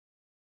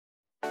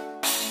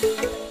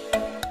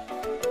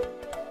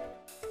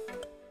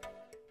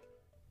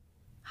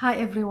Hi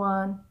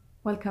everyone,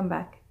 welcome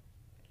back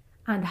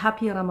and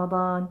happy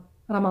Ramadan,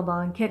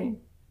 Ramadan Kareem,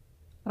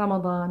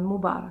 Ramadan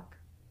Mubarak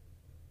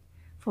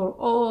for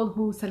all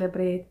who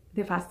celebrate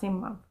the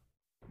fasting month.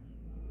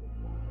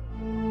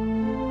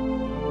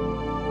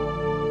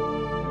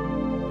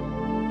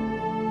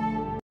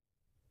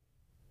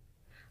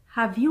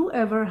 Have you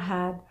ever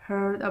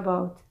heard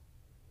about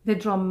the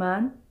drum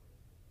man,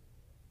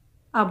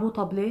 Abu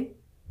Table,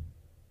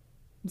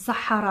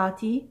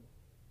 Saharati?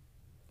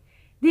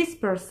 This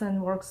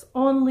person works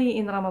only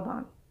in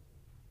Ramadan.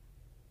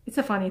 It's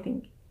a funny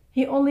thing.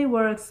 He only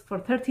works for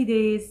 30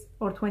 days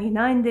or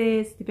 29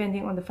 days,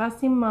 depending on the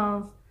fasting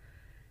month.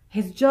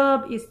 His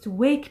job is to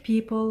wake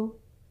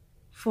people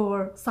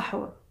for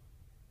Sahour.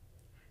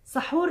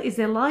 Sahour is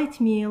a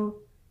light meal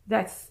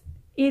that's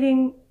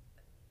eating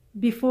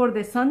before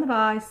the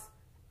sunrise.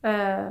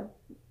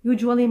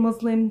 Usually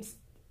Muslims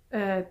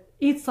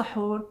eat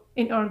Sahour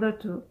in order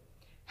to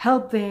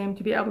help them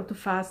to be able to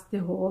fast the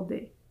whole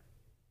day.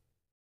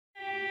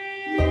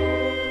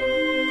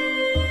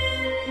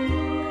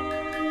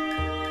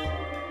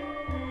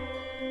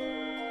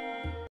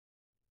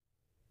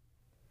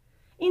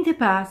 In the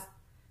past,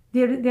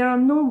 there are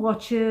no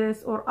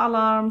watches or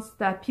alarms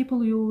that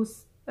people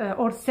use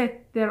or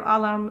set their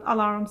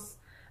alarms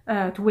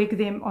to wake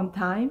them on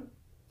time.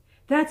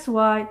 That's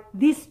why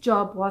this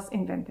job was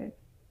invented,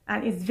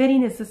 and it's very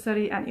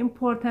necessary and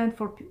important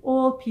for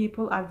all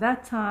people at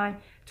that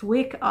time to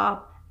wake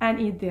up and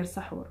eat their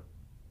Sahour.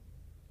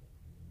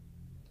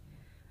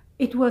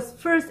 It was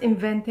first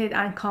invented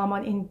and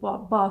common in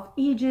both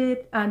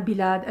Egypt and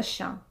Bilad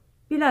al-Sham.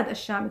 Bilad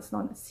al-Sham is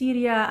known as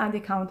Syria and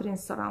the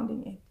countries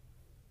surrounding it.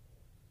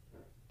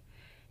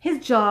 His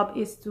job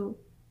is to,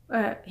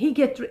 he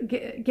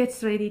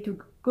gets ready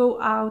to go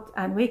out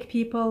and wake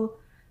people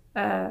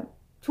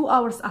 2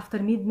 hours after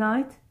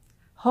midnight,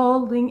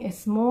 holding a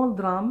small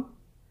drum.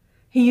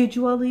 He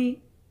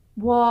usually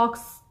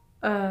walks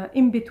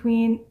in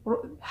between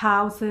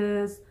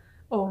houses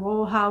or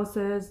row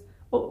houses,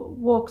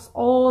 walks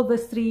all the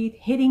street,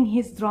 hitting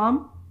his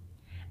drum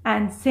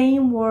and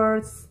saying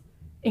words,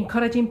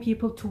 encouraging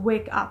people to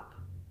wake up,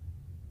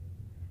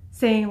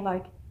 saying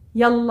like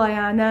 "Yalla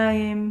ya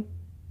naim,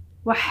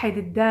 wahid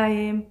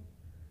al-daim,"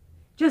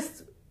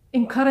 just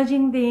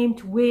encouraging them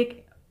to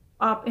wake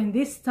up in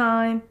this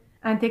time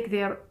and take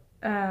their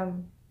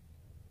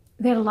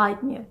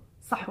light meal,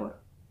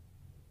 Sahour.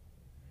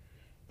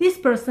 This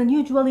person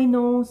usually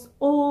knows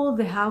all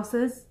the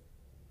houses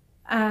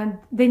and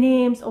the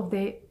names of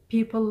the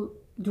people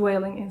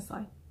dwelling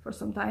inside. For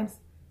sometimes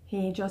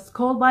he just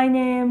called by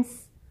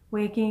names,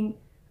 waking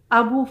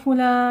Abu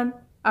Fulan,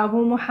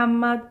 Abu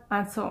Muhammad,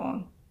 and so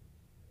on.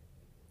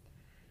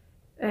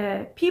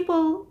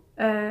 People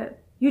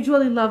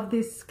usually love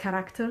this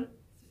character.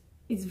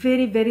 It's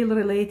very, very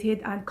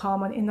related and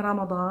common in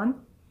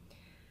Ramadan.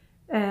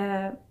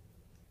 And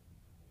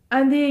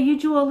they are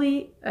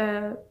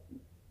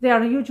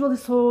usually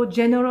so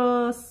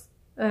generous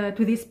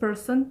to this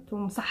person,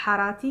 to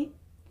Saharati.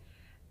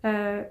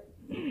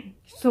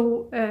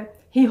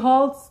 He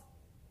holds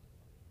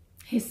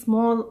his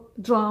small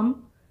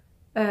drum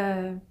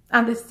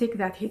and the stick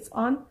that hits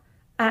on,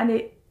 and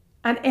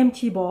an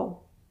empty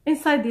bowl.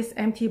 Inside this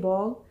empty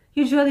bowl,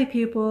 usually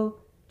people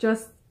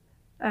just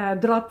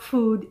drop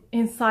food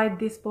inside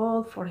this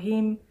bowl for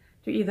him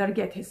to either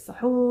get his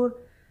Sahour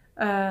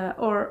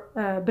or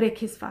break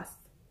his fast.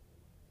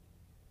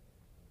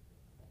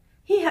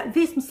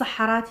 This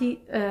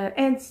Saharati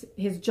ends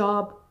his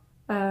job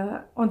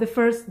on the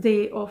first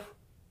day of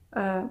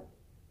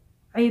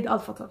Eid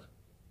al-Fitr,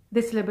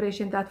 the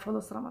celebration that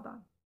follows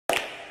Ramadan.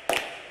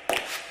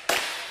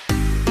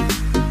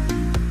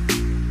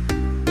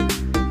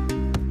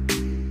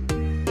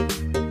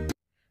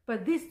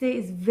 But this day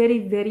is very,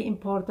 very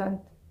important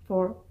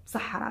for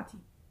Saharati.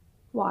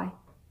 Why?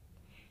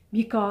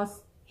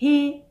 Because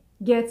he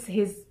gets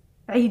his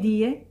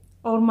Eidiyah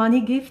or money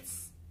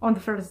gifts on the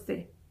first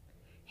day.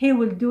 He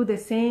will do the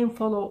same,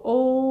 follow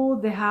all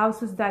the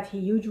houses that he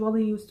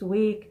usually used to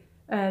wake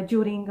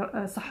during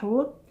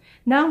Sahour.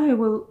 Now he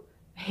will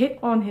hit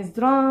on his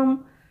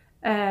drum,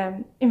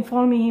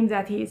 informing him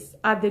that he is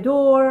at the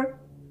door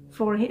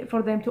for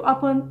them to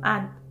open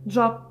and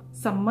drop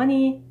some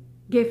money,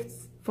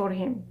 gifts for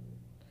him.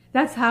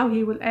 That's how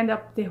he will end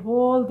up the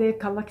whole day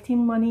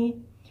collecting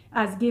money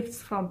as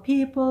gifts from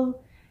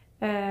people.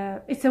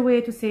 It's a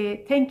way to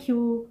say thank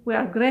you, we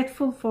are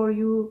grateful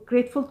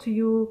to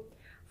you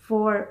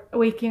for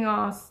waking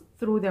us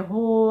through the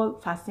whole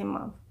fasting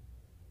month.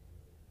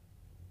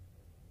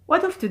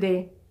 What of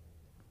today?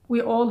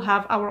 We all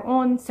have our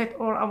own set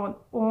or our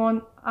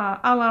own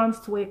alarms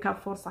to wake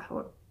up for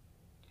Sahour.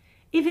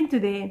 Even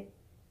today,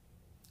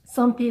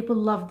 some people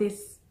love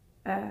this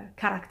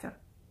character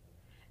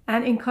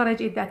and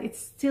encourage it that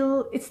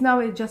it's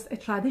now just a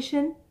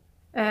tradition.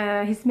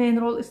 His main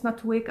role is not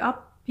to wake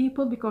up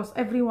people because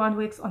everyone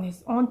wakes on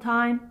his own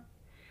time,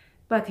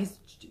 but his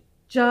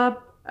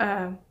job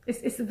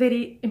is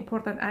very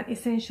important and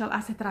essential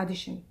as a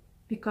tradition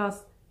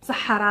because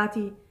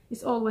Saharati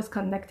is always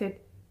connected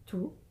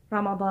to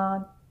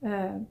Ramadan,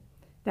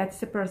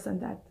 that's a person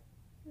that,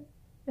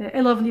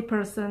 a lovely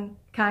person,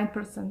 kind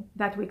person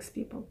that wakes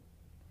people.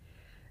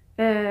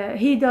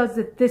 He does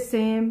it the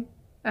same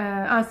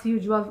as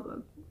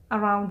usual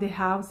around the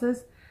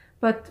houses,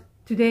 but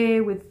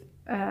today with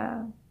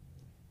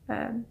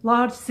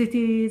large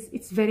cities,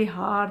 it's very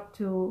hard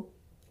to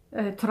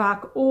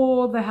track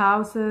all the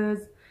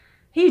houses.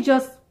 He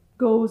just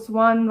goes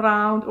 1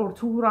 round or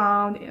 2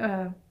 round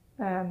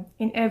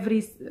in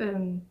every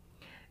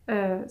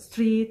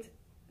street,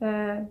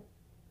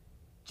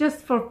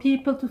 just for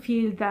people to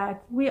feel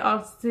that we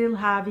are still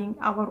having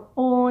our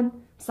own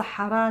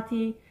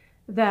Saharati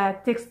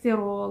that takes the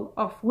role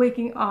of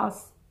waking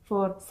us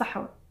for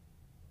Sahour.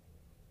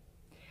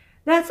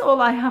 That's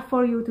all I have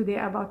for you today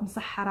about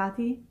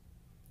Saharati.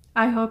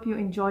 I hope you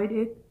enjoyed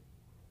it,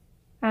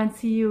 and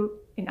see you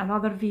in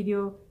another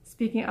video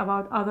speaking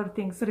about other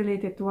things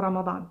related to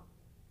Ramadan.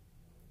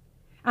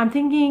 I'm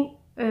thinking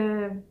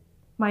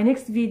my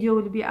next video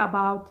will be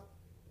about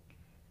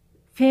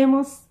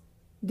famous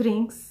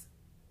drinks,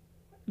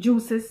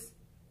 juices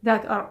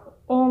that are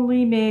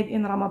only made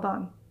in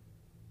Ramadan.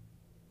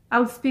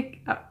 I'll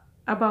speak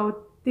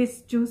about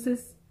these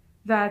juices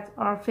that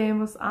are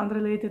famous and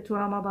related to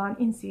Ramadan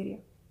in Syria.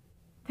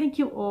 Thank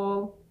you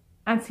all,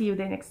 and see you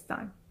the next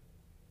time.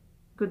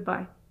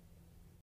 Goodbye.